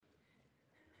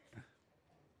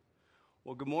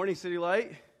Well, good morning, City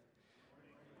Light.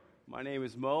 My name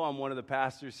is Mo. I'm one of the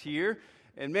pastors here.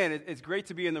 And man, it's great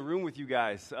to be in the room with you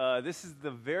guys. This is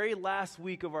the very last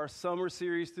week of our summer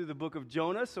series through the book of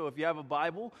Jonah. So if you have a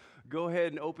Bible, go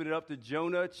ahead and open it up to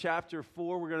Jonah chapter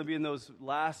 4. We're going to be in those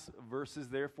last verses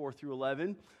there, 4 through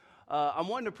 11. I'm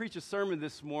wanting to preach a sermon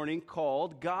this morning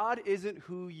called God Isn't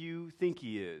Who You Think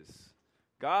He Is.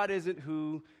 God isn't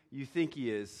who you think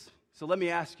He is. So let me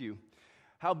ask you,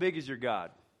 how big is your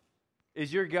God?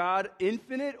 Is your God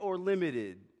infinite or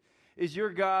limited? Is your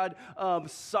God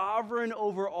sovereign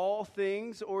over all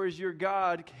things, or is your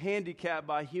God handicapped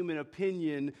by human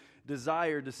opinion,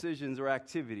 desire, decisions, or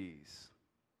activities?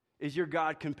 Is your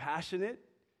God compassionate?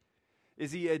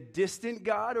 Is He a distant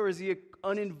God, or is He an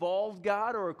uninvolved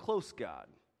God, or a close God?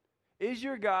 Is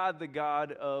your God the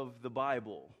God of the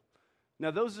Bible? Now,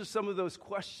 those are some of those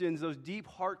questions, those deep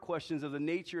heart questions of the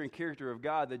nature and character of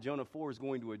God that Jonah 4 is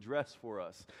going to address for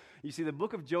us. You see, the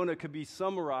book of Jonah could be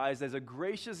summarized as a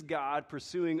gracious God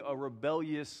pursuing a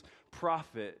rebellious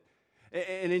prophet.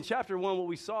 And in chapter 1, what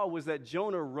we saw was that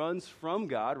Jonah runs from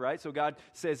God, right? So God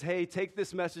says, hey, take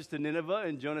this message to Nineveh,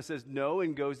 and Jonah says no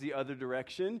and goes the other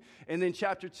direction. And then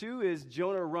chapter 2 is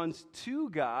Jonah runs to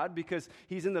God because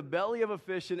he's in the belly of a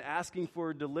fish and asking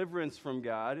for deliverance from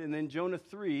God. And then Jonah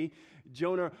 3,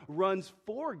 Jonah runs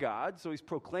for God, so he's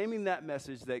proclaiming that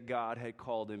message that God had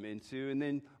called him into. And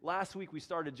then last week we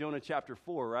started Jonah chapter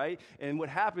 4, right? And what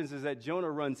happens is that Jonah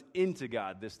runs into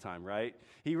God this time, right?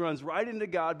 He runs right into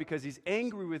God because he's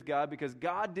angry with God because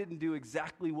God didn't do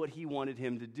exactly what he wanted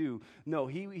him to do. No,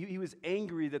 he was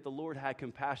angry that the Lord had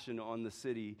compassion on the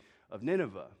city of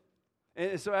Nineveh.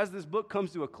 And so as this book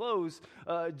comes to a close,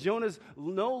 Jonah's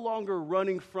no longer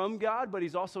running from God, but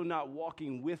he's also not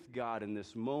walking with God in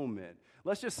this moment.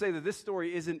 Let's just say that this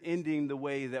story isn't ending the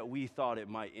way that we thought it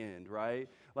might end, right?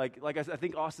 Like I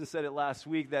think Austin said it last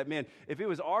week, that, man, if it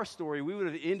was our story, we would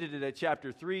have ended it at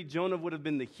chapter 3. Jonah would have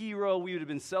been the hero. We would have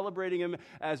been celebrating him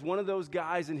as one of those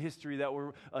guys in history that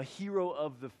were a hero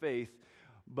of the faith.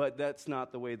 But that's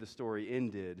not the way the story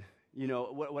ended. You know,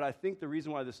 what I think the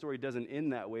reason why the story doesn't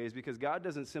end that way is because God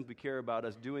doesn't simply care about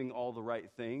us doing all the right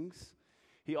things.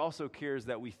 He also cares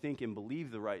that we think and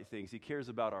believe the right things. He cares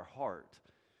about our heart.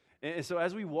 And so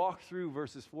as we walk through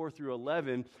verses 4 through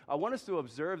 11, I want us to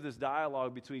observe this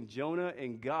dialogue between Jonah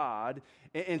and God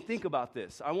and think about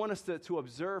this. I want us to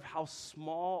observe how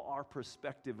small our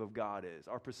perspective of God is,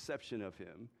 our perception of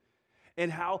Him,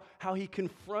 and how He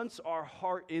confronts our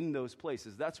heart in those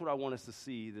places. That's what I want us to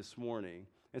see this morning.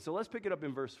 And so let's pick it up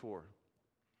in verse 4.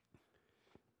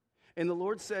 And the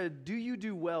Lord said, "Do you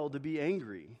do well to be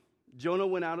angry?" Jonah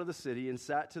went out of the city and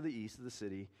sat to the east of the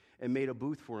city and made a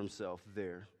booth for himself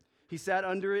there. He sat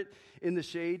under it in the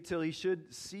shade till he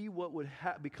should see what would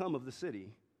become of the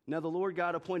city. Now the Lord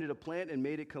God appointed a plant and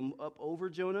made it come up over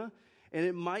Jonah, and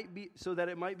it might be so that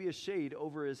it might be a shade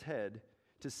over his head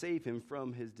to save him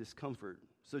from his discomfort.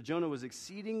 So Jonah was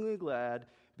exceedingly glad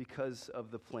because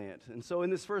of the plant. And so in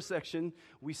this first section,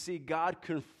 we see God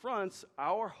confronts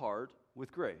our heart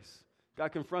with grace.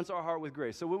 God confronts our heart with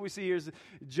grace. So what we see here is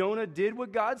Jonah did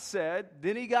what God said,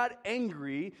 then he got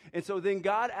angry, and so then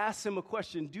God asks him a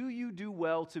question: do you do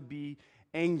well to be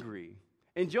angry?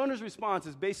 And Jonah's response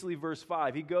is basically verse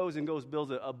 5. He goes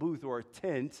builds a booth or a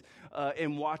tent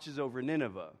and watches over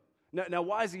Nineveh. Now,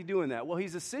 why is he doing that? Well,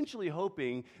 he's essentially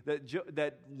hoping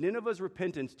that Nineveh's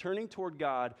repentance, turning toward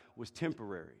God, was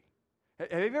temporary.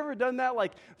 Have you ever done that?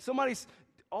 Like somebody's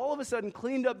all of a sudden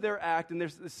cleaned up their act, and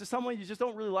there's someone you just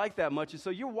don't really like that much, and so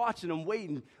you're watching them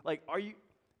waiting. Like,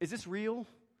 is this real?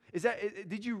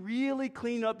 Did you really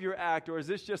clean up your act, or is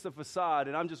this just a facade,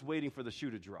 and I'm just waiting for the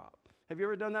shoe to drop? Have you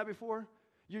ever done that before?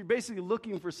 You're basically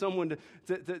looking for someone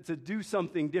to do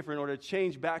something different or to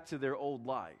change back to their old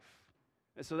life.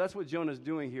 And so that's what Jonah's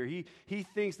doing here. He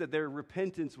thinks that their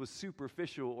repentance was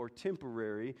superficial or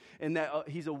temporary, and that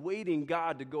he's awaiting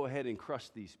God to go ahead and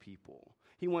crush these people.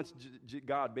 He wants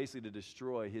God basically to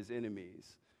destroy his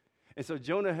enemies. And so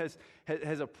Jonah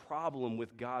has a problem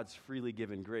with God's freely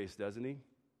given grace, doesn't he?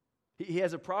 He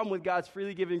has a problem with God's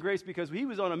freely given grace because he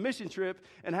was on a mission trip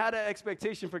and had an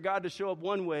expectation for God to show up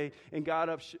one way, and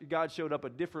God showed up a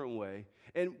different way.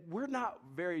 And we're not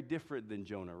very different than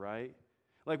Jonah, right?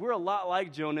 Like, we're a lot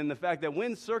like Jonah in the fact that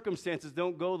when circumstances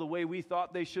don't go the way we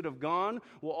thought they should have gone,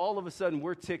 well, all of a sudden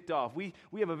we're ticked off. We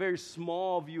have a very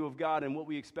small view of God and what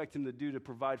we expect Him to do to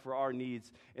provide for our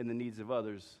needs and the needs of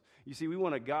others. You see, we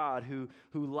want a God who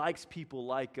likes people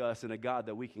like us and a God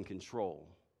that we can control.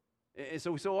 And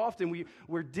so often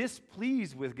we're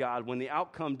displeased with God when the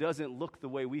outcome doesn't look the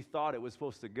way we thought it was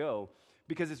supposed to go,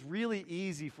 because it's really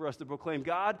easy for us to proclaim,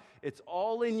 God, it's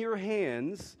all in your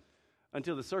hands.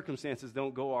 until the circumstances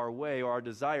don't go our way or our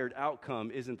desired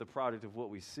outcome isn't the product of what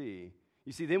we see.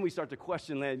 You see, then we start to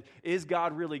question, is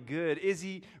God really good? Is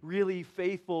he really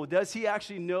faithful? Does he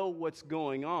actually know what's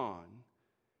going on?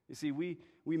 You see, we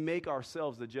make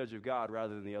ourselves the judge of God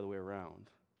rather than the other way around.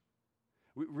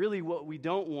 Really, what we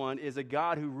don't want is a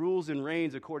God who rules and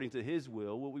reigns according to his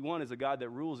will. What we want is a God that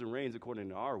rules and reigns according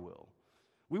to our will.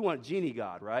 We want genie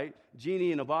God, right?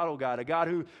 Genie in a bottle God, a God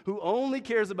who only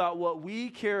cares about what we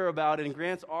care about and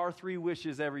grants our 3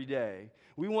 wishes every day.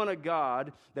 We want a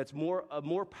God that's a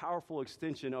more powerful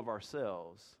extension of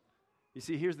ourselves. You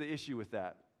see, here's the issue with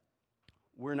that.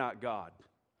 We're not God.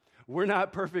 We're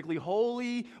not perfectly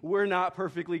holy. We're not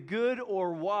perfectly good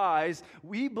or wise.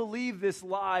 We believe this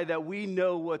lie that we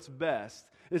know what's best.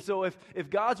 And so if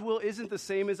God's will isn't the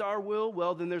same as our will,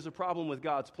 well, then there's a problem with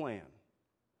God's plan.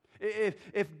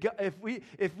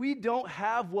 If we don't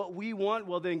have what we want,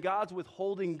 well, then God's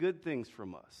withholding good things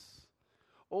from us.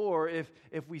 Or if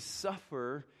we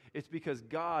suffer, it's because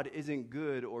God isn't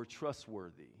good or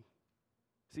trustworthy.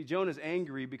 See, Jonah's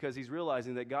angry because he's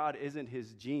realizing that God isn't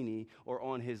his genie or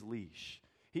on his leash.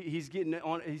 He's kind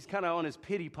of on his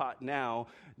pity pot now,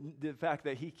 the fact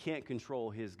that he can't control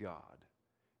his God.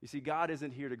 You see, God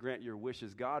isn't here to grant your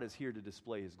wishes. God is here to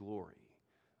display his glory.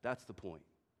 That's the point.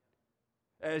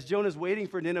 As Jonah's waiting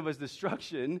for Nineveh's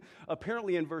destruction,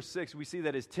 apparently in verse 6, we see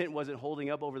that his tent wasn't holding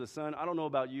up over the sun. I don't know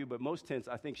about you, but most tents,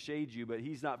 I think, shade you, but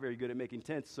he's not very good at making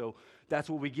tents, so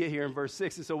that's what we get here in verse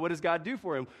 6. And so what does God do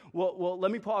for him? Well, let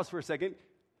me pause for a second.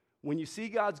 When you see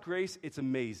God's grace, it's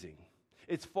amazing.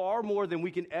 It's far more than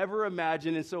we can ever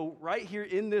imagine. And so right here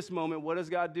in this moment, what does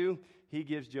God do? He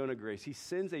gives Jonah grace. He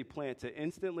sends a plant to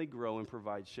instantly grow and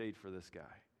provide shade for this guy.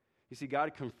 You see,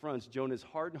 God confronts Jonah's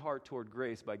hardened heart toward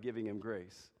grace by giving him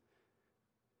grace.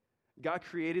 God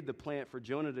created the plant for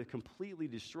Jonah to completely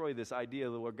destroy this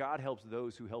idea where God helps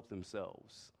those who help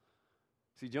themselves.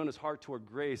 See, Jonah's heart toward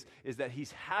grace is that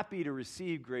he's happy to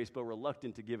receive grace but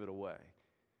reluctant to give it away.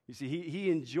 You see, he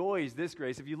enjoys this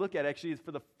grace. If you look at it, actually,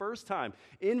 for the first time,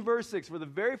 in verse 6, for the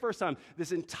very first time,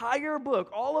 this entire book,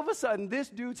 all of a sudden, this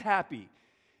dude's happy.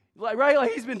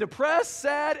 Like he's been depressed,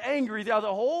 sad, angry throughout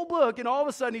the whole book, and all of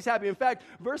a sudden he's happy. In fact,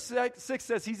 verse 6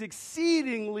 says he's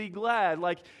exceedingly glad,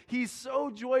 like he's so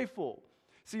joyful.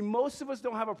 See, most of us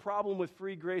don't have a problem with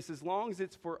free grace as long as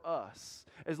it's for us,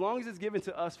 as long as it's given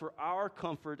to us for our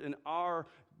comfort and our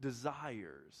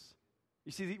desires.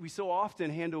 You see, we so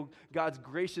often handle God's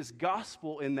gracious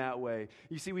gospel in that way.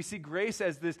 You see, we see grace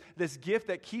as this gift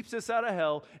that keeps us out of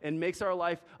hell and makes our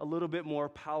life a little bit more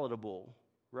palatable,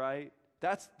 right?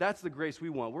 That's the grace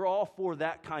we want. We're all for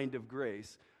that kind of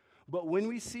grace. But when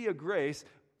we see a grace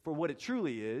for what it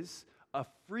truly is, a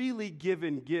freely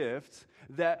given gift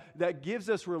that gives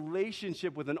us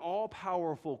relationship with an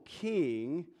all-powerful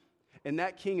king, and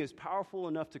that king is powerful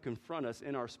enough to confront us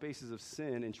in our spaces of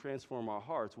sin and transform our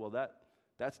hearts, well,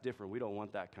 that's different. We don't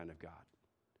want that kind of God.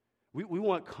 We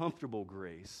want comfortable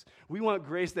grace. We want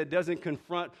grace that doesn't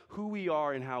confront who we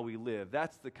are and how we live.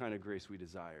 That's the kind of grace we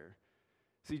desire.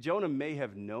 See, Jonah may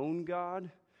have known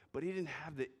God, but he didn't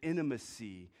have the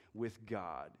intimacy with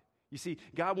God. You see,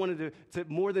 God wanted to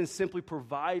more than simply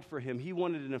provide for him. He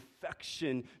wanted an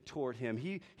affection toward him.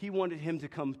 He wanted him to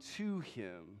come to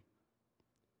him.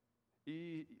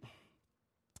 He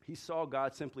saw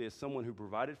God simply as someone who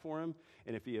provided for him,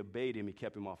 and if he obeyed him, he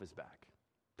kept him off his back.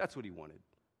 That's what he wanted.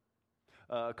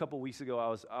 A couple weeks ago, I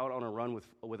was out on a run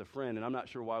with a friend, and I'm not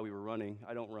sure why we were running.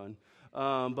 I don't run.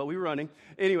 But we were running.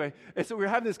 Anyway, and so we were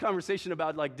having this conversation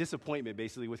about like disappointment,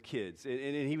 basically, with kids.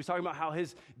 And he was talking about how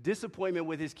his disappointment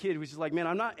with his kid was just like, man,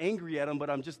 I'm not angry at him, but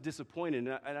I'm just disappointed.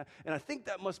 And I think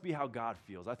that must be how God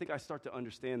feels. I think I start to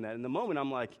understand that. In the moment,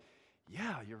 I'm like,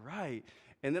 yeah, you're right.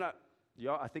 And then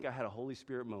I think I had a Holy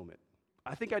Spirit moment.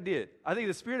 I think I did. I think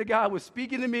the Spirit of God was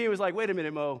speaking to me. It was like, wait a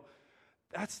minute, Mo.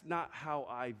 That's not how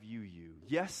I view you.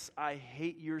 Yes, I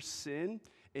hate your sin,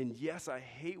 and yes, I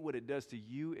hate what it does to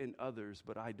you and others,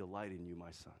 but I delight in you,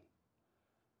 my son.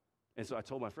 And so I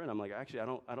told my friend, I'm like, actually,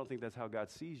 I don't think that's how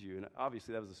God sees you. And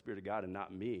obviously, that was the Spirit of God and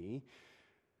not me.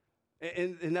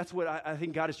 And that's what I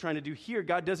think God is trying to do here.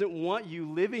 God doesn't want you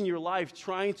living your life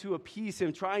trying to appease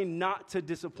him, trying not to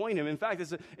disappoint him. In fact,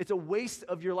 it's a waste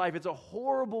of your life. It's a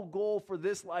horrible goal for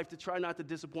this life to try not to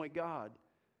disappoint God.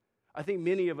 I think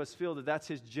many of us feel that that's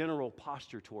his general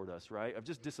posture toward us, right? Of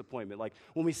just disappointment. Like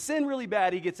when we sin really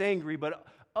bad, he gets angry, but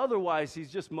otherwise he's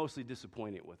just mostly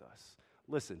disappointed with us.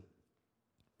 Listen,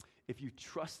 if you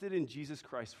trusted in Jesus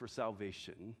Christ for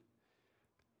salvation,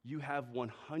 you have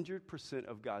 100%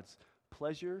 of God's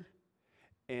pleasure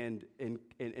and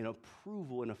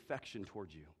approval and affection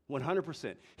towards you.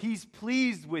 100%. He's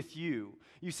pleased with you.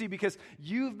 You see, because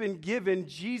you've been given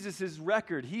Jesus'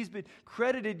 record. He's been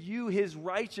credited you his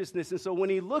righteousness. And so when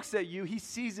he looks at you, he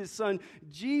sees his son,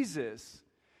 Jesus.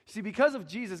 See, because of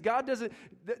Jesus, God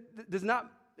is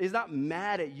not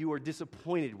mad at you or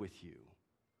disappointed with you.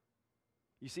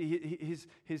 You see,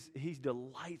 he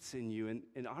delights in you.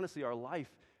 And honestly, our life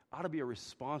ought to be a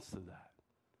response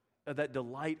to that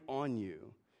delight on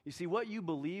you. You see, what you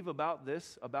believe about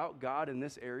this, about God in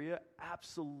this area,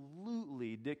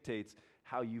 absolutely dictates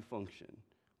how you function,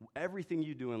 everything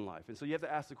you do in life. And so you have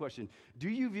to ask the question, do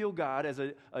you view God as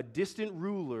a distant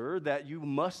ruler that you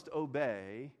must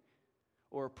obey,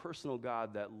 or a personal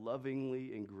God that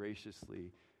lovingly and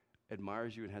graciously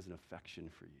admires you and has an affection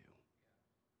for you?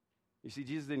 You see,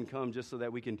 Jesus didn't come just so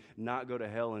that we can not go to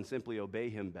hell and simply obey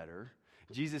him better.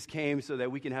 Jesus came so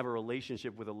that we can have a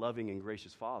relationship with a loving and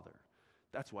gracious Father.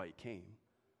 That's why he came.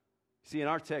 See, in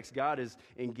our text, God is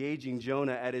engaging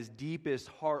Jonah at his deepest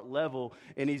heart level,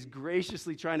 and he's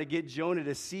graciously trying to get Jonah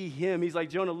to see him. He's like,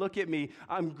 Jonah, look at me.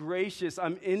 I'm gracious.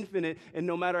 I'm infinite. And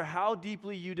no matter how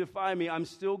deeply you defy me, I'm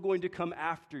still going to come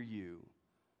after you.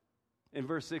 In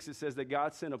verse 6, it says that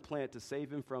God sent a plant to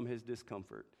save him from his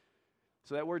discomfort.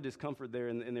 So that word discomfort there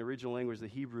in the original language, the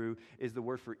Hebrew, is the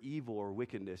word for evil or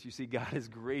wickedness. You see, God has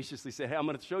graciously said, hey, I'm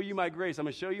going to show you my grace. I'm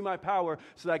going to show you my power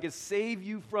so that I can save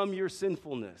you from your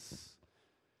sinfulness.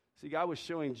 See, God was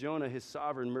showing Jonah his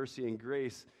sovereign mercy and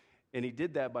grace, and he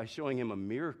did that by showing him a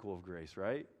miracle of grace,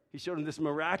 right? He showed him this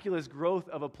miraculous growth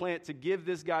of a plant to give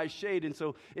this guy shade. And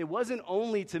so it wasn't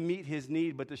only to meet his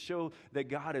need, but to show that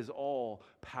God is all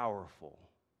powerful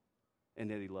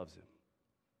and that he loves him.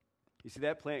 You see,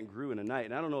 that plant grew in a night,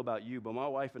 and I don't know about you, but my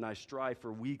wife and I strive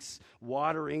for weeks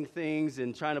watering things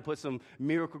and trying to put some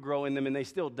miracle grow in them, and they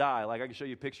still die. Like, I can show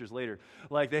you pictures later.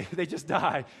 Like, they just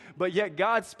die. But yet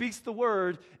God speaks the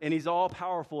word, and he's all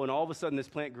powerful, and all of a sudden this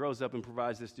plant grows up and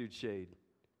provides this dude shade.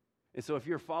 And so if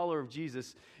you're a follower of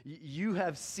Jesus, you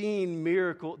have seen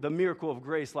the miracle of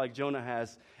grace like Jonah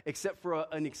has, except for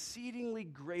an exceedingly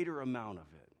greater amount of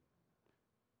it.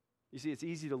 You see, it's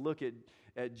easy to look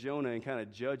at Jonah and kind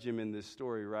of judge him in this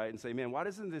story, right? And say, man, why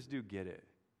doesn't this dude get it?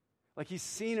 Like, he's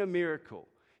seen a miracle.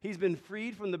 He's been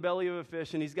freed from the belly of a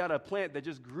fish, and he's got a plant that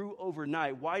just grew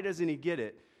overnight. Why doesn't he get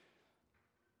it?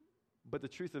 But the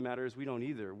truth of the matter is we don't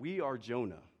either. We are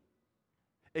Jonah.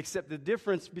 Except the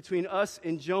difference between us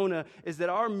and Jonah is that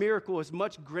our miracle is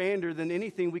much grander than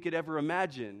anything we could ever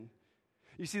imagine.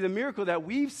 You see, the miracle that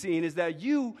we've seen is that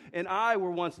you and I were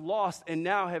once lost and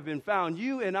now have been found.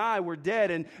 You and I were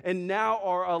dead and now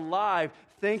are alive,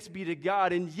 thanks be to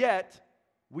God, and yet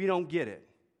we don't get it.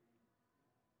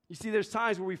 You see, there's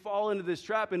times where we fall into this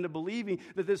trap, into believing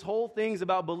that this whole thing's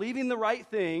about believing the right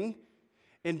thing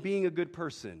and being a good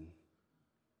person.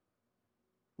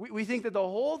 We think that the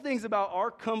whole thing's about our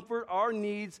comfort, our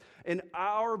needs, and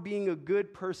our being a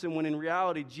good person, when in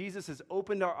reality, Jesus has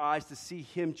opened our eyes to see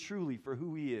him truly for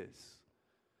who he is.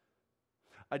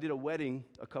 I did a wedding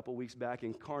a couple weeks back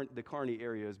in the Kearney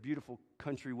area. It was a beautiful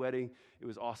country wedding. It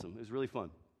was awesome. It was really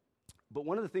fun. But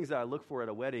one of the things that I look for at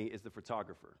a wedding is the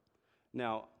photographer.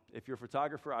 Now, if you're a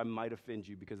photographer, I might offend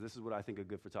you because this is what I think a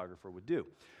good photographer would do.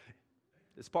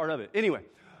 It's part of it. Anyway.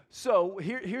 So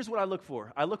here's what I look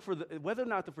for. I look for whether or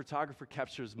not the photographer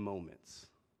captures moments.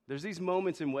 There's these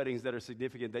moments in weddings that are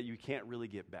significant that you can't really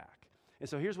get back. And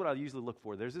so here's what I usually look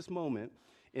for. There's this moment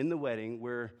in the wedding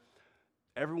where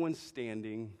everyone's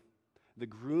standing. The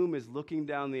groom is looking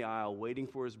down the aisle, waiting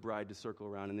for his bride to circle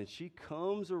around. And then she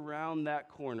comes around that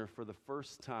corner for the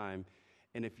first time.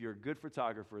 And if you're a good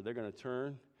photographer, they're going to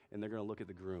turn and they're going to look at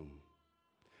the groom.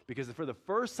 Because for the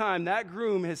first time, that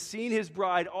groom has seen his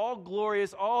bride all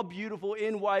glorious, all beautiful,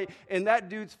 in white, and that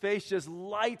dude's face just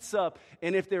lights up.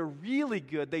 And if they're really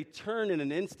good, they turn in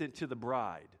an instant to the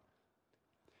bride.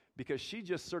 Because she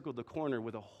just circled the corner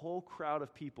with a whole crowd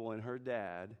of people and her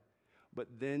dad, but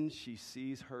then she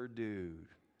sees her dude.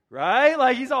 Right?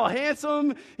 Like, he's all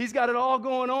handsome. He's got it all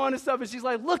going on and stuff. And she's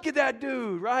like, look at that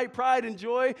dude, right? Pride and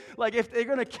joy. Like, if they're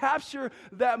going to capture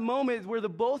that moment where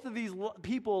both of these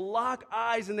people lock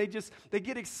eyes and they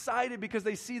get excited because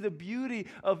they see the beauty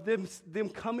of them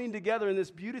coming together in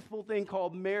this beautiful thing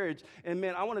called marriage. And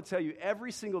man, I want to tell you,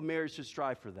 every single marriage should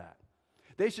strive for that.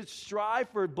 They should strive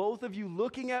for both of you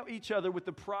looking at each other with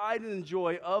the pride and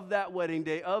joy of that wedding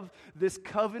day, of this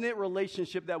covenant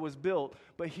relationship that was built.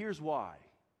 But here's why.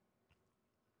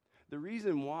 The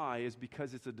reason why is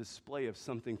because it's a display of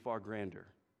something far grander.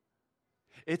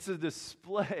 It's a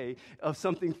display of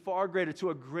something far greater. To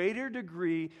a greater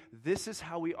degree, this is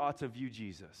how we ought to view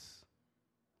Jesus.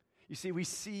 You see, we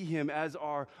see him as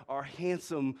our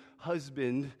handsome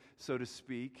husband, so to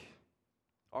speak,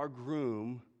 our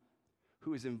groom,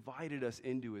 who has invited us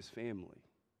into his family.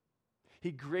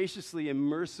 He graciously and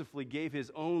mercifully gave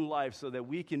his own life so that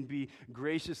we can be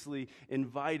graciously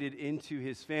invited into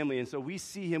his family. And so we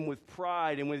see him with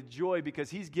pride and with joy because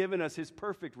he's given us his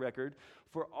perfect record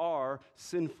for our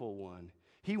sinful one.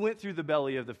 He went through the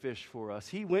belly of the fish for us.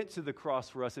 He went to the cross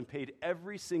for us and paid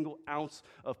every single ounce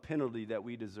of penalty that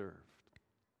we deserved.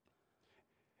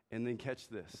 And then catch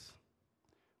this.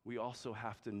 We also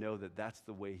have to know that that's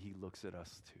the way he looks at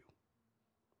us too.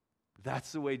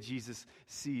 That's the way Jesus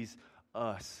sees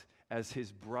us, as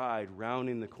his bride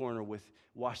rounding the corner with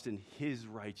washed in his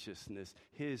righteousness,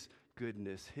 his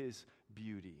goodness, his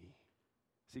beauty.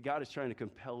 See, God is trying to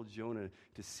compel Jonah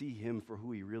to see him for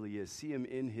who he really is, see him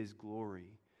in his glory.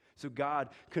 So God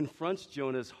confronts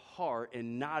Jonah's heart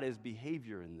and not his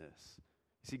behavior in this.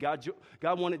 See, God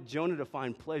wanted Jonah to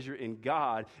find pleasure in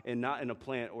God and not in a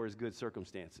plant or his good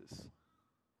circumstances.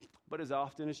 But as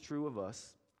often is true of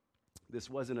us, this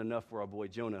wasn't enough for our boy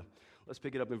Jonah. Let's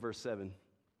pick it up in verse 7.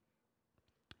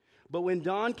 But when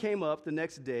dawn came up the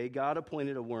next day, God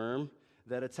appointed a worm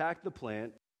that attacked the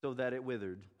plant so that it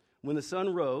withered. When the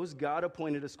sun rose, God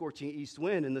appointed a scorching east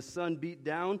wind, and the sun beat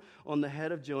down on the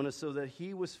head of Jonah so that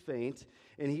he was faint,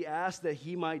 and he asked that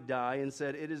he might die and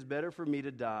said, "It is better for me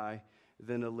to die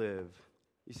than to live."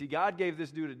 You see, God gave this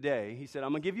dude a day. He said,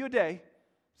 "I'm going to give you a day.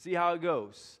 See how it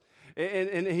goes."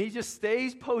 And he just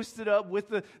stays posted up with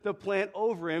the plant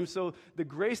over him. So the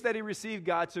grace that he received,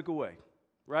 God took away,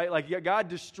 right? Like God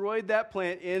destroyed that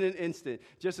plant in an instant.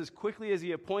 Just as quickly as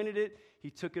he appointed it, he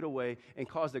took it away and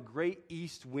caused a great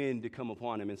east wind to come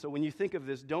upon him. And so when you think of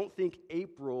this, don't think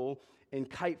April and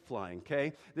kite flying,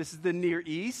 okay? This is the Near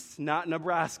East, not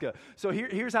Nebraska. So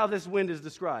here's how this wind is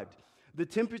described. The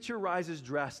temperature rises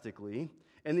drastically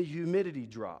and the humidity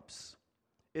drops.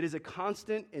 It is a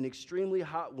constant and extremely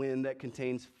hot wind that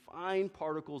contains fine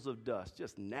particles of dust,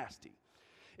 just nasty.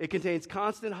 It contains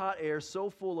constant hot air so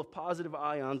full of positive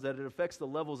ions that it affects the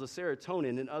levels of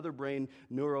serotonin and other brain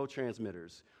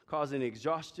neurotransmitters, causing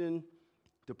exhaustion,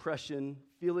 depression,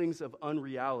 feelings of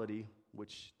unreality,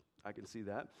 which I can see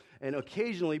that, and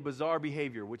occasionally bizarre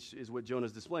behavior, which is what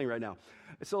Jonah's displaying right now.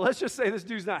 So let's just say this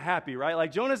dude's not happy, right?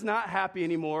 Like Jonah's not happy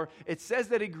anymore. It says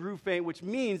that he grew faint, which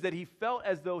means that he felt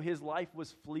as though his life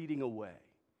was fleeting away.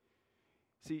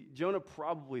 See, Jonah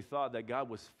probably thought that God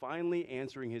was finally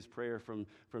answering his prayer from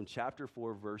chapter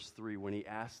 4, verse 3, when he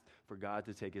asked for God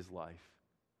to take his life.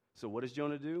 So what does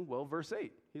Jonah do? Well, verse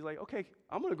 8. He's like, okay,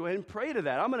 I'm going to go ahead and pray to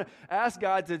that. I'm going to ask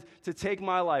God to take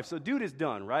my life. So dude is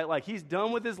done, right? Like he's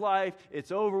done with his life.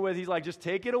 It's over with. He's like, just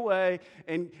take it away.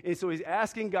 And so he's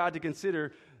asking God to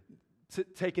consider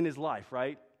taking his life,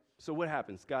 right? So what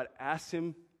happens? God asks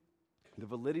him the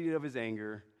validity of his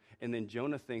anger, and then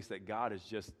Jonah thinks that God has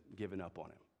just given up on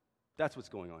him. That's what's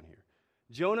going on here.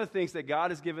 Jonah thinks that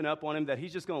God has given up on him, that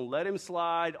he's just going to let him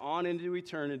slide on into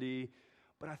eternity.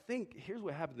 But I think here's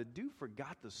what happened. The dude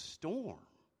forgot the storm,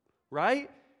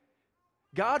 right?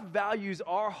 God values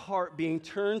our heart being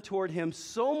turned toward him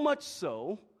so much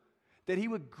so that he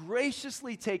would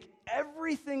graciously take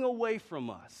everything away from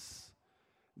us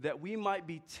that we might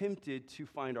be tempted to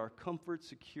find our comfort,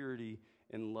 security,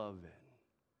 and love in.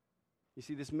 You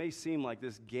see, this may seem like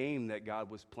this game that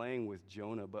God was playing with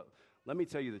Jonah, but let me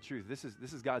tell you the truth. This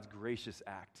is God's gracious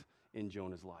act in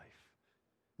Jonah's life.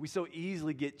 We so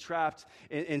easily get trapped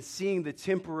in seeing the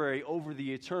temporary over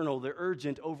the eternal, the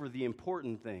urgent over the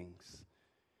important things.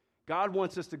 God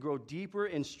wants us to grow deeper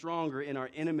and stronger in our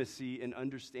intimacy and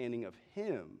understanding of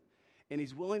him. And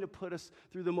he's willing to put us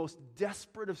through the most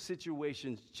desperate of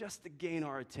situations just to gain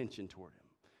our attention toward him,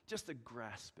 just to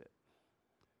grasp it.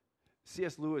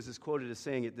 C.S. Lewis is quoted as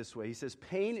saying it this way. He says,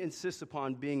 "Pain insists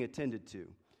upon being attended to.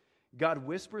 God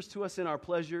whispers to us in our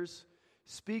pleasures,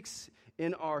 speaks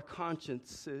in our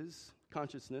consciousness,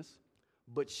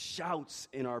 but shouts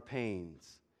in our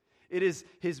pains. It is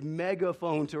his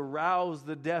megaphone to rouse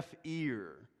the deaf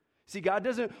ear. See, God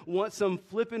doesn't want some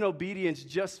flippant obedience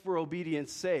just for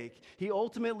obedience sake. He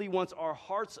ultimately wants our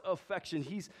heart's affection.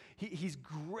 He's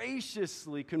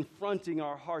graciously confronting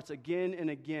our hearts again and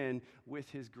again with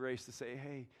his grace to say,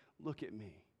 hey, look at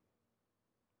me.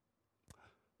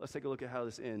 Let's take a look at how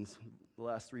this ends, the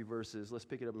last three verses. Let's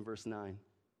pick it up in verse 9.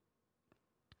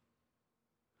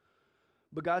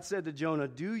 But God said to Jonah,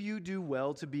 "Do you do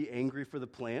well to be angry for the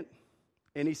plant?"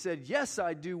 And he said, "Yes,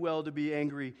 I do well to be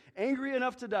angry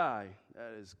enough to die."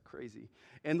 That is crazy.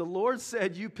 And the Lord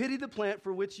said, "You pity the plant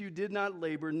for which you did not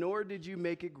labor, nor did you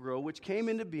make it grow, which came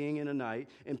into being in a night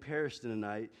and perished in a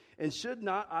night. And should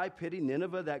not I pity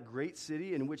Nineveh, that great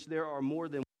city in which there are more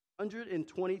than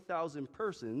 120,000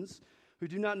 persons who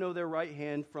do not know their right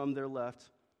hand from their left,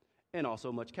 and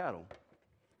also much cattle.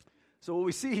 So what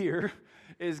we see here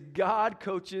is God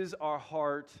coaches our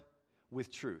heart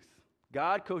with truth.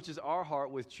 God coaches our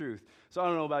heart with truth. So I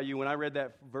don't know about you, when I read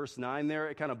that verse 9 there,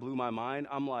 it kind of blew my mind.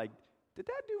 I'm like, did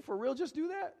that dude for real just do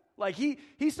that? Like he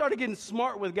started getting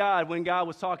smart with God when God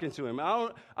was talking to him.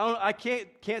 I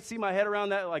can't see my head around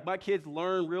that. Like my kids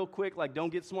learn real quick, like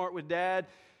don't get smart with dad.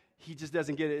 He just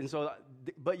doesn't get it. And so,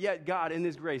 but yet God in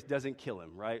his grace doesn't kill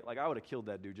him, right? Like I would have killed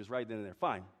that dude just right then and there.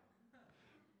 Fine.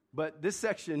 But this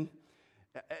section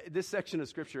of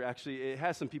scripture actually, it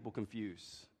has some people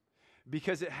confused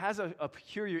because it has a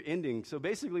peculiar ending. So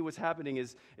basically what's happening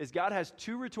is God has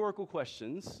two rhetorical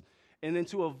questions, and then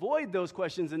to avoid those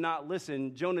questions and not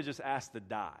listen, Jonah just asked to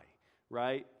die,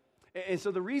 right? And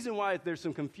so the reason why there's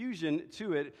some confusion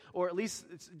to it, or at least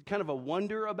it's kind of a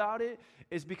wonder about it,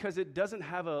 is because it doesn't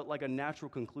have a natural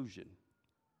conclusion,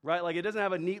 right? Like it doesn't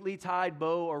have a neatly tied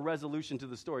bow or resolution to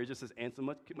the story. It just says, and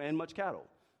much cattle,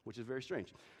 which is very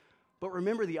strange. But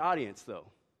remember the audience, though.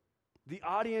 The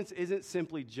audience isn't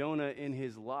simply Jonah in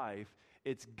his life.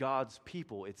 It's God's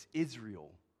people. It's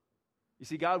Israel. You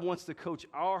see, God wants to coach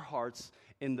our hearts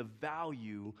in the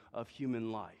value of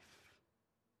human life.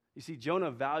 You see,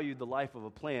 Jonah valued the life of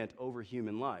a plant over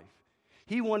human life.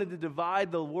 He wanted to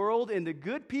divide the world into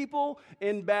good people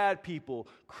and bad people,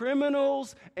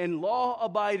 criminals and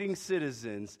law-abiding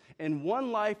citizens, and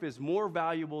one life is more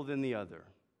valuable than the other.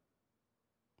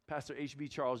 Pastor H.B.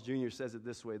 Charles Jr. says it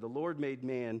this way: the Lord made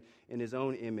man in his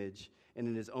own image and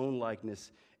in his own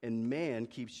likeness, and man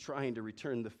keeps trying to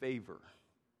return the favor.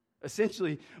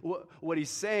 Essentially, what he's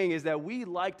saying is that we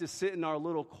like to sit in our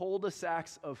little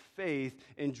cul-de-sacs of faith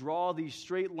and draw these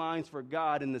straight lines for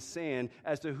God in the sand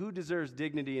as to who deserves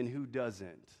dignity and who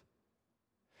doesn't.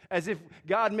 As if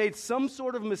God made some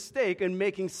sort of mistake in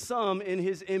making some in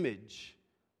his image.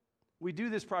 We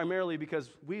do this primarily because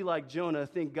we, like Jonah,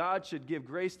 think God should give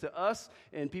grace to us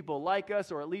and people like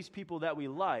us, or at least people that we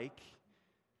like,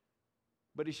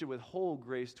 but he should withhold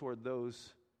grace toward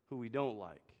those who we don't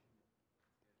like.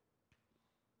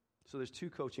 So there's two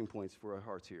coaching points for our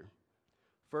hearts here.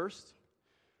 First,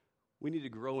 we need to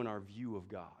grow in our view of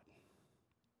God.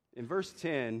 In verse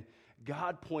 10,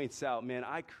 God points out, man,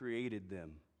 I created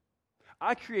them.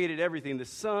 I created everything, the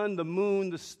sun, the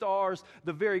moon, the stars,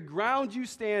 the very ground you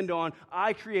stand on,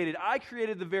 I created. I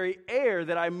created the very air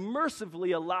that I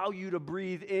mercifully allow you to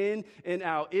breathe in and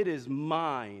out. It is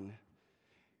mine.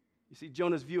 You see,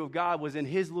 Jonah's view of God was in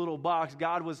his little box.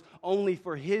 God was only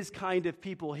for his kind of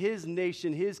people, his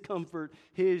nation, his comfort,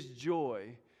 his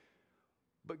joy.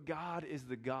 But God is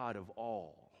the God of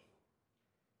all.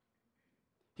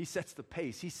 He sets the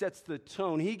pace. He sets the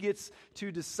tone. He gets to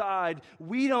decide.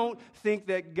 We don't think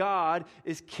that God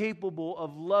is capable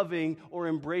of loving or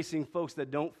embracing folks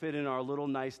that don't fit in our little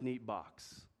nice, neat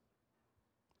box.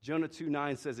 Jonah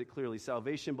 2:9 says it clearly.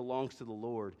 Salvation belongs to the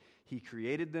Lord. He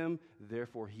created them,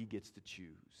 therefore he gets to choose.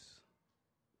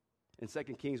 In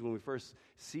 2 Kings, when we first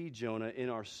see Jonah in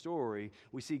our story,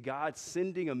 we see God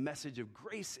sending a message of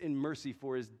grace and mercy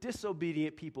for his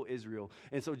disobedient people, Israel.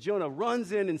 And so Jonah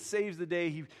runs in and saves the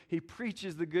day. He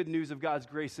preaches the good news of God's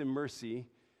grace and mercy.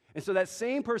 And so that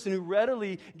same person who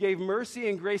readily gave mercy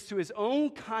and grace to his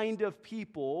own kind of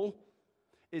people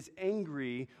is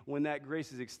angry when that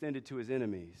grace is extended to his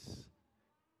enemies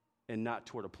and not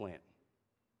toward a plant.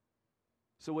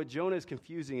 So what Jonah is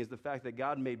confusing is the fact that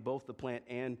God made both the plant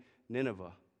and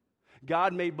Nineveh.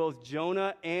 God made both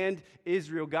Jonah and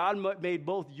Israel. God made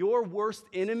both your worst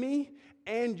enemy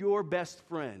and your best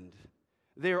friend.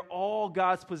 They are all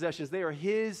God's possessions. They are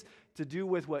his to do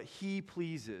with what he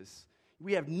pleases.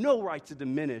 We have no right to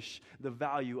diminish the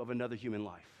value of another human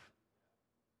life.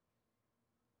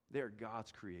 They are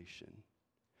God's creation.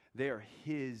 They are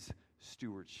his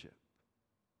stewardship.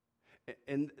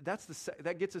 And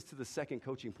that gets us to the second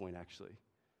coaching point, actually.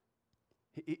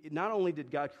 Not only did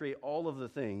God create all of the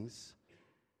things,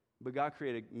 but God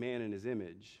created man in his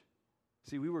image.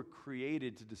 See, we were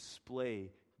created to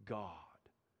display God.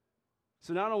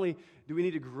 So not only do we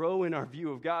need to grow in our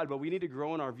view of God, but we need to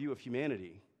grow in our view of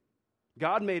humanity.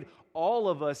 God made all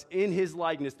of us in his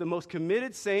likeness, the most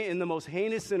committed saint and the most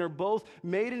heinous sinner, both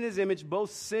made in his image,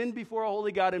 both sinned before a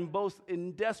holy God and both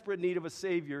in desperate need of a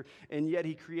Savior, and yet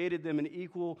he created them in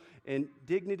equal in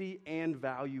dignity and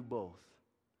value both.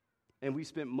 And we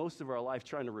spent most of our life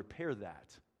trying to repair that,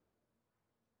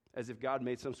 as if God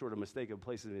made some sort of mistake of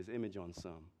placing his image on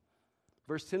some.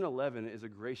 Verse 10 and 11 is a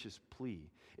gracious plea.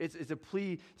 It's a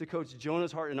plea to coach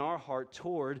Jonah's heart and our heart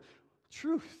toward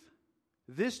truth.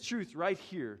 This truth right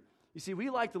here, You see, we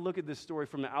like to look at this story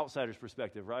from the outsider's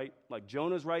perspective, right? Like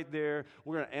Jonah's right there.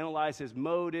 We're going to analyze his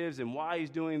motives and why he's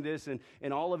doing this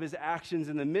and all of his actions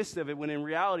in the midst of it, when in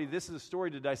reality, this is a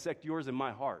story to dissect yours and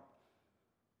my heart.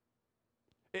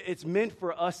 It's meant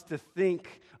for us to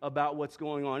think about what's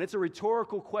going on. It's a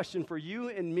rhetorical question for you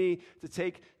and me to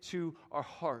take to our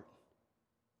heart.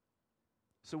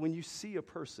 So when you see a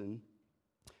person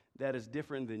that is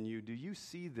different than you, do you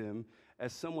see them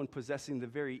as someone possessing the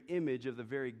very image of the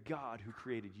very God who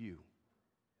created you?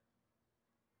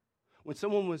 When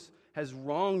someone has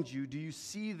wronged you, do you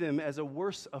see them as a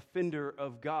worse offender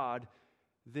of God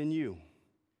than you?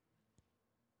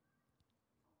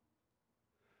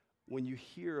 When you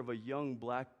hear of a young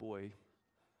black boy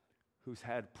who's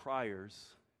had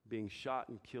priors being shot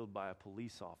and killed by a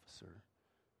police officer,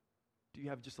 do you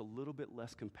have just a little bit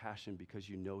less compassion because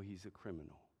you know he's a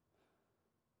criminal?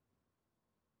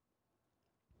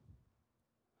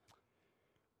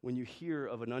 When you hear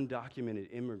of an undocumented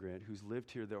immigrant who's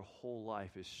lived here their whole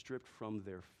life, is stripped from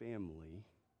their family,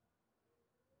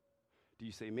 do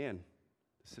you say, man,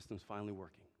 the system's finally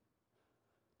working?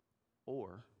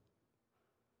 Or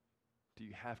do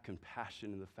you have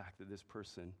compassion in the fact that this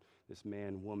person, this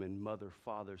man, woman, mother,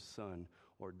 father, son,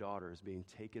 or daughter is being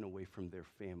taken away from their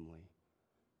family?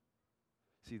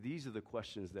 See, these are the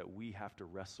questions that we have to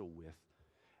wrestle with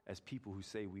as people who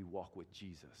say we walk with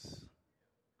Jesus.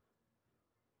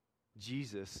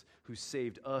 Jesus, who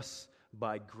saved us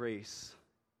by grace.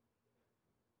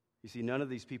 You see, none of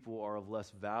these people are of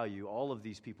less value. All of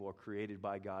these people are created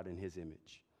by God in His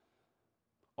image.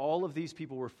 All of these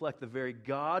people reflect the very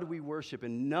God we worship,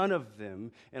 and none of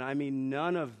them, and I mean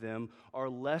none of them, are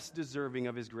less deserving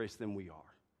of His grace than we are.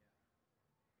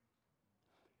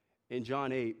 In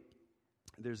John 8,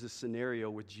 there's this scenario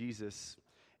with Jesus,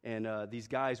 and these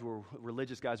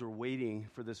religious guys were waiting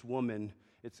for this woman.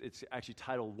 It's actually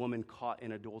titled Woman Caught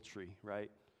in Adultery, right?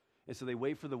 And so they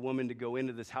wait for the woman to go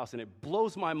into this house, and it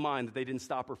blows my mind that they didn't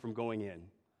stop her from going in,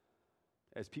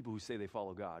 as people who say they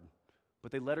follow God.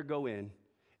 But they let her go in,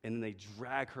 and then they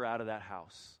drag her out of that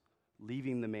house,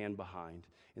 leaving the man behind.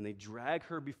 And they drag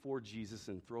her before Jesus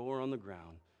and throw her on the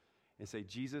ground and say,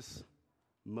 Jesus,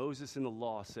 Moses in the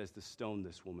law says to stone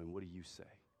this woman. What do you say?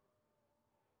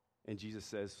 And Jesus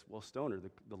says, well, stone her.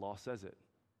 The law says it.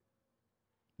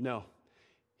 No,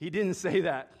 He didn't say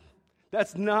that.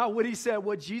 That's not what He said.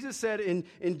 What Jesus said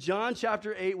in John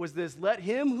chapter 8 was this: let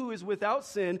him who is without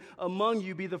sin among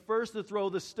you be the first to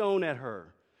throw the stone at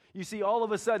her. You see, all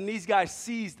of a sudden, these guys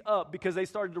seized up because they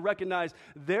started to recognize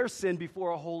their sin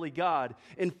before a holy God.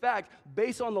 In fact,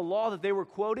 based on the law that they were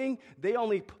quoting, they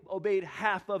only obeyed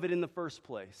half of it in the first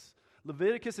place.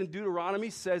 Leviticus and Deuteronomy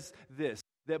says this,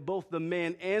 that both the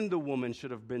man and the woman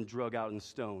should have been drug out and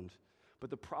stoned. But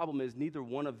the problem is, neither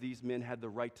one of these men had the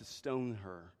right to stone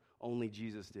her. Only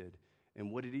Jesus did.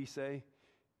 And what did He say?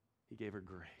 He gave her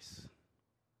grace.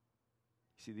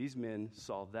 See, these men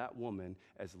saw that woman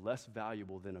as less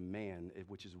valuable than a man,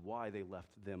 which is why they left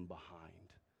them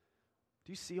behind.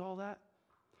 Do you see all that?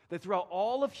 That throughout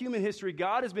all of human history,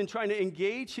 God has been trying to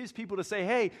engage His people to say,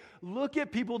 hey, look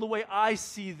at people the way I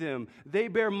see them. They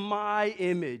bear my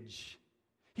image.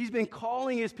 He's been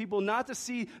calling His people not to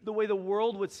see the way the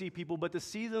world would see people, but to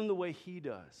see them the way He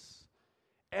does.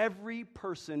 Every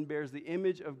person bears the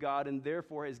image of God and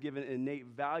therefore is given innate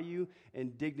value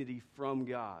and dignity from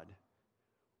God.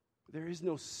 There is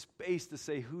no space to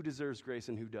say who deserves grace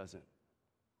and who doesn't.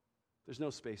 There's no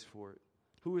space for it.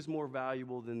 Who is more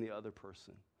valuable than the other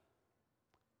person?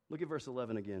 Look at verse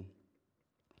 11 again.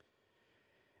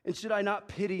 And should I not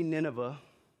pity Nineveh,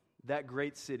 that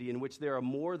great city in which there are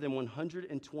more than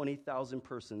 120,000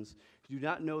 persons who do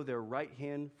not know their right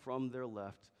hand from their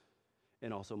left,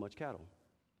 and also much cattle?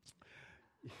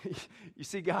 You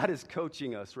see, God is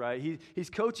coaching us, right? He's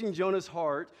coaching Jonah's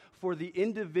heart for the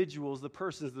individuals, the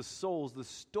persons, the souls, the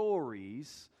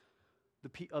stories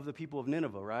of the people of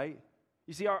Nineveh, right?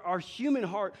 You see, our human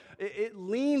heart, it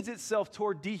leans itself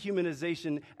toward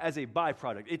dehumanization as a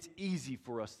byproduct. It's easy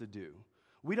for us to do.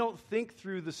 We don't think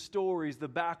through the stories, the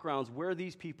backgrounds, where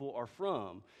these people are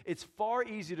from. It's far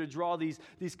easier to draw these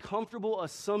comfortable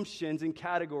assumptions and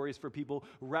categories for people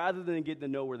rather than getting to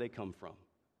know where they come from.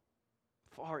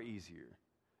 Far easier.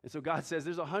 And so God says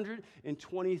there's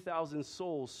 120,000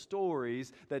 souls,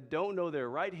 stories that don't know their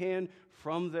right hand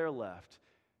from their left.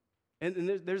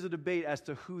 And there's a debate as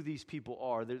to who these people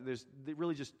are. There's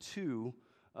really just two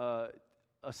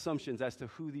assumptions as to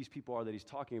who these people are that He's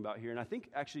talking about here. And I think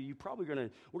actually we're going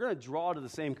to draw to the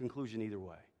same conclusion either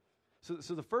way.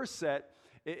 So the first set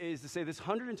is to say this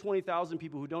 120,000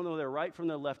 people who don't know their right from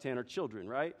their left hand are children,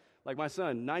 right? Like my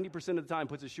son, 90% of the time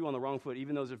puts his shoe on the wrong foot,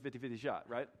 even though it's a 50-50 shot,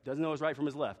 right? Doesn't know his right from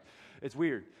his left. It's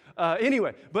weird.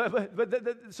 Anyway,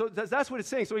 so that's what it's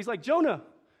saying. So he's like, Jonah,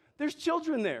 there's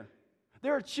children there.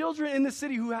 There are children in the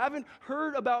city who haven't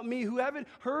heard about me, who haven't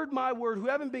heard my word, who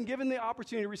haven't been given the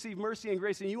opportunity to receive mercy and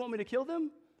grace, and you want me to kill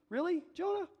them? Really,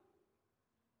 Jonah?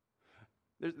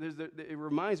 It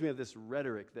reminds me of this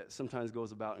rhetoric that sometimes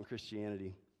goes about in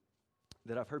Christianity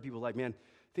that I've heard people like, man,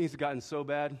 things have gotten so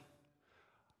bad,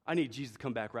 I need Jesus to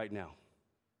come back right now.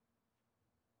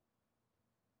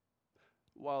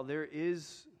 While there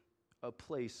is a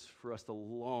place for us to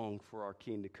long for our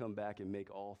King to come back and make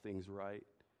all things right,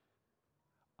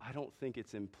 I don't think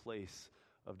it's in place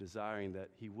of desiring that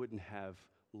he wouldn't have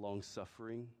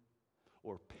long-suffering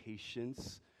or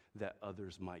patience that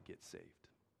others might get saved.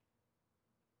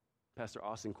 Pastor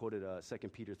Austin quoted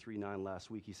 2 Peter 3:9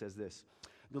 last week. He says this,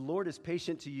 "The Lord is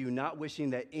patient to you, not wishing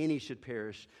that any should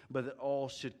perish, but that all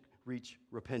should reach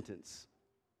repentance."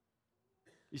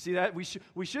 You see that? We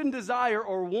shouldn't desire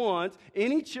or want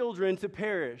any children to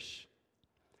perish.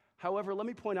 However, let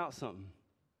me point out something.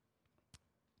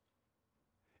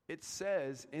 It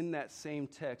says in that same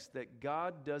text that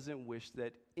God doesn't wish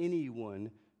that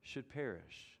anyone should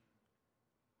perish,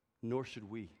 nor should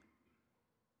we.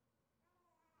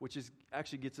 Which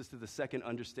actually gets us to the second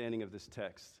understanding of this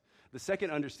text. The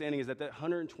second understanding is that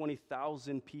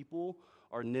 120,000 people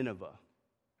are Nineveh.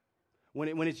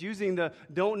 When it's using the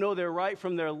don't know their right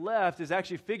from their left, is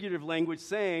actually figurative language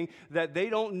saying that they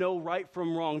don't know right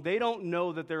from wrong. They don't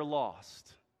know that they're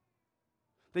lost.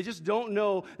 They just don't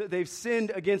know that they've sinned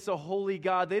against a holy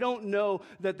God. They don't know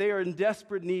that they are in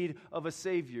desperate need of a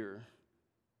Savior.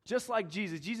 Just like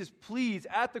Jesus pleads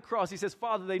at the cross. He says,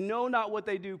 Father, they know not what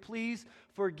they do. Please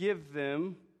forgive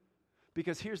them.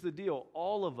 Because here's the deal.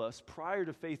 All of us, prior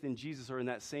to faith in Jesus, are in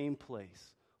that same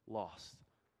place, lost.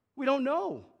 We don't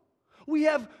know. We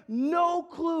have no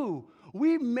clue.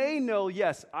 We may know,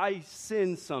 yes, I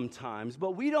sin sometimes,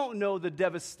 but we don't know the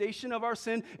devastation of our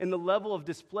sin and the level of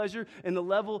displeasure and the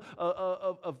level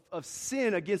of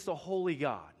sin against a holy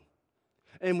God.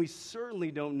 And we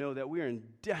certainly don't know that we are in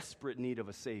desperate need of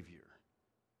a Savior.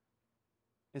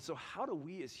 And so how do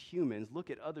we as humans look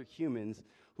at other humans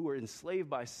who are enslaved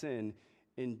by sin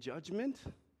in judgment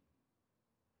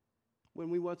when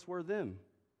we once were them?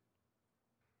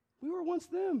 We were once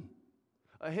them.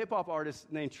 A hip-hop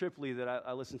artist named Tripoli that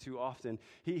I listen to often,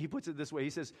 he puts it this way.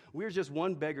 He says, we're just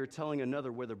one beggar telling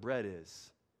another where the bread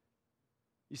is.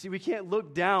 You see, we can't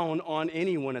look down on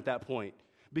anyone at that point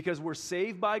because we're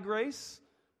saved by grace.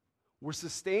 We're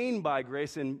sustained by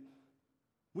grace, and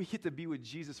we get to be with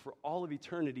Jesus for all of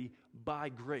eternity by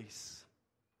grace.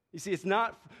 You see, it's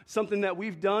not something that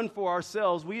we've done for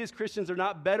ourselves. We as Christians are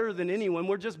not better than anyone.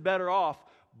 We're just better off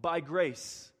by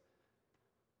grace.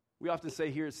 We often say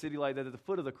here at City Light that at the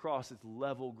foot of the cross, it's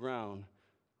level ground,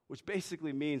 which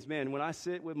basically means, man, when I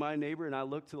sit with my neighbor and I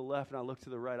look to the left and I look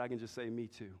to the right, I can just say, me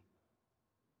too.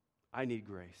 I need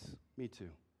grace. Me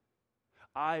too.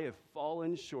 I have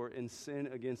fallen short in sin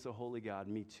against a holy God.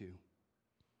 Me too.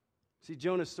 See,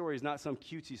 Jonah's story is not some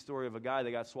cutesy story of a guy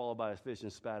that got swallowed by a fish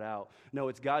and spat out. No,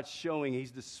 it's God showing,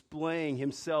 he's displaying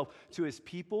himself to his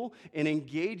people and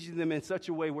engaging them in such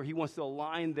a way where he wants to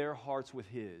align their hearts with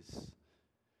his.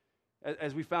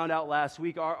 As we found out last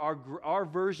week, our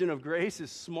version of grace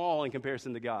is small in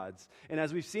comparison to God's. And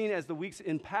as we've seen as the weeks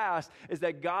in past, is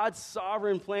that God's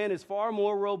sovereign plan is far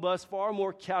more robust, far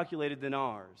more calculated than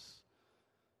ours.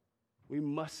 We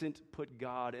mustn't put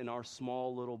God in our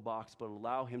small little box, but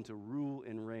allow him to rule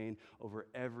and reign over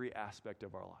every aspect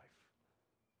of our life.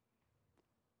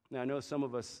 Now, I know some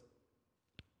of us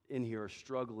in here are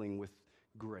struggling with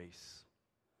grace,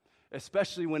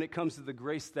 especially when it comes to the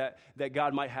grace that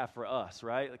God might have for us,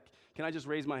 right? Like, can I just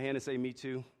raise my hand and say, me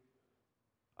too?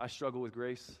 I struggle with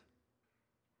grace.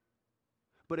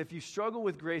 But if you struggle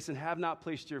with grace and have not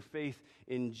placed your faith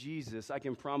in Jesus, I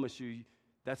can promise you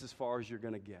that's as far as you're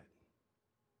going to get.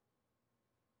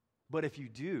 But if you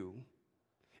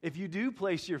do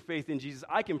place your faith in Jesus,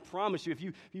 I can promise you, if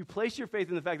you place your faith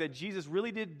in the fact that Jesus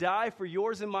really did die for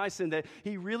yours and my sin, that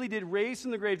he really did raise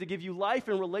from the grave to give you life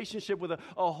and relationship with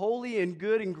a holy and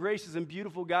good and gracious and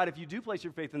beautiful God, if you do place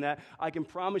your faith in that, I can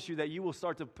promise you that you will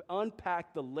start to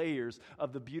unpack the layers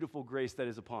of the beautiful grace that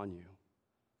is upon you.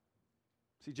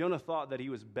 See, Jonah thought that he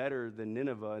was better than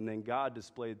Nineveh, and then God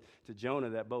displayed to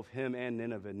Jonah that both him and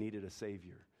Nineveh needed a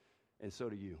Savior, and so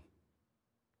do you.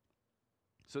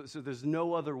 So there's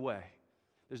no other way.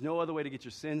 There's no other way to get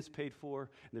your sins paid for.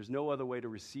 And there's no other way to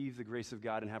receive the grace of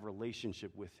God and have a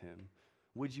relationship with him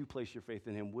Would you place your faith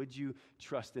in him? Would you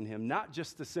trust in him? Not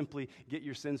just to simply get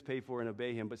your sins paid for and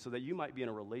obey him, but so that you might be in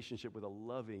a relationship with a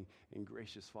loving and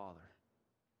gracious Father.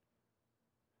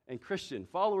 And Christian,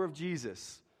 follower of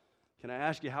Jesus, can I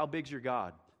ask you, how big's your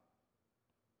God?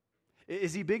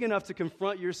 Is he big enough to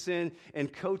confront your sin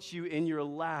and coach you in your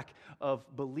lack of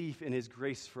belief in his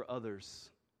grace for others?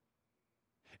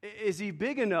 Is he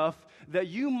big enough that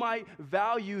you might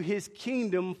value his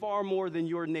kingdom far more than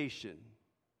your nation?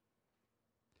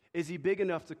 Is he big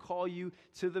enough to call you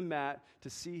to the mat to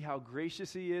see how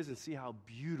gracious he is and see how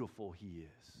beautiful he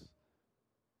is?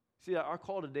 See, our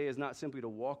call today is not simply to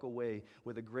walk away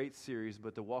with a great series,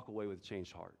 but to walk away with a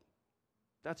changed heart.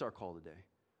 That's our call today.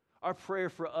 Our prayer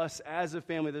for us as a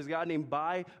family, there's a guy named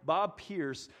Bob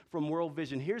Pierce from World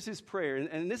Vision. Here's his prayer,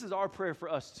 and this is our prayer for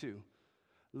us too.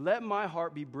 Let my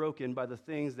heart be broken by the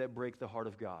things that break the heart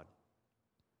of God.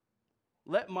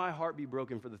 Let my heart be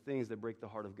broken for the things that break the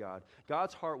heart of God.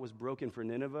 God's heart was broken for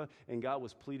Nineveh, and God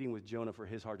was pleading with Jonah for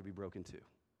his heart to be broken too.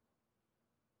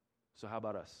 So how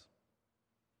about us?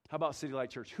 How about City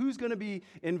Light Church? Who's going to be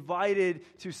invited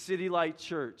to City Light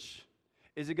Church?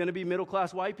 Is it going to be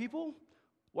middle-class white people?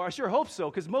 Well, I sure hope so,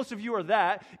 because most of you are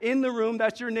that. In the room,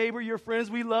 that's your neighbor, your friends.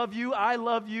 We love you. I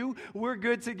love you. We're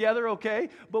good together, okay?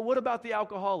 But what about the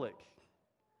alcoholic?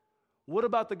 What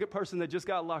about the good person that just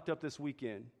got locked up this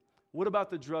weekend? What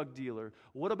about the drug dealer?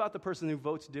 What about the person who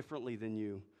votes differently than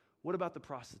you? What about the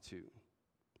prostitute?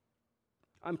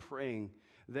 I'm praying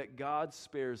that God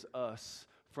spares us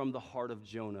from the heart of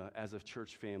Jonah as a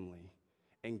church family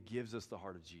and gives us the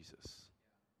heart of Jesus.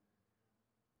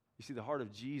 You see, the heart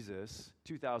of Jesus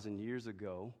 2,000 years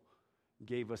ago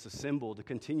gave us a symbol to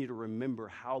continue to remember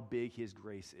how big his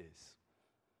grace is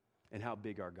and how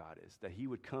big our God is, that he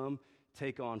would come,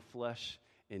 take on flesh,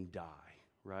 and die,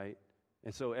 right?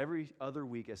 And so every other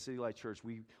week at City Light Church,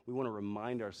 we want to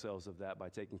remind ourselves of that by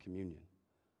taking communion.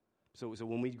 So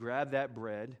when we grab that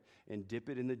bread and dip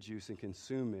it in the juice and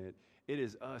consume it, it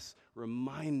is us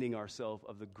reminding ourselves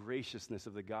of the graciousness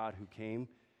of the God who came,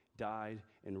 died,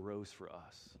 and rose for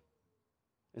us.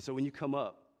 And so when you come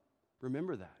up,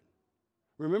 remember that.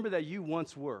 Remember that you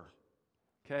once were,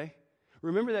 okay?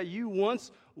 Remember that you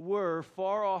once were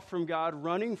far off from God,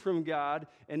 running from God,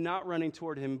 and not running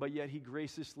toward him, but yet he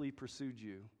graciously pursued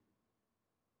you.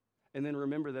 And then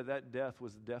remember that that death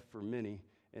was death for many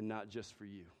and not just for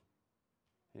you.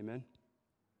 Amen?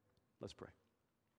 Let's pray.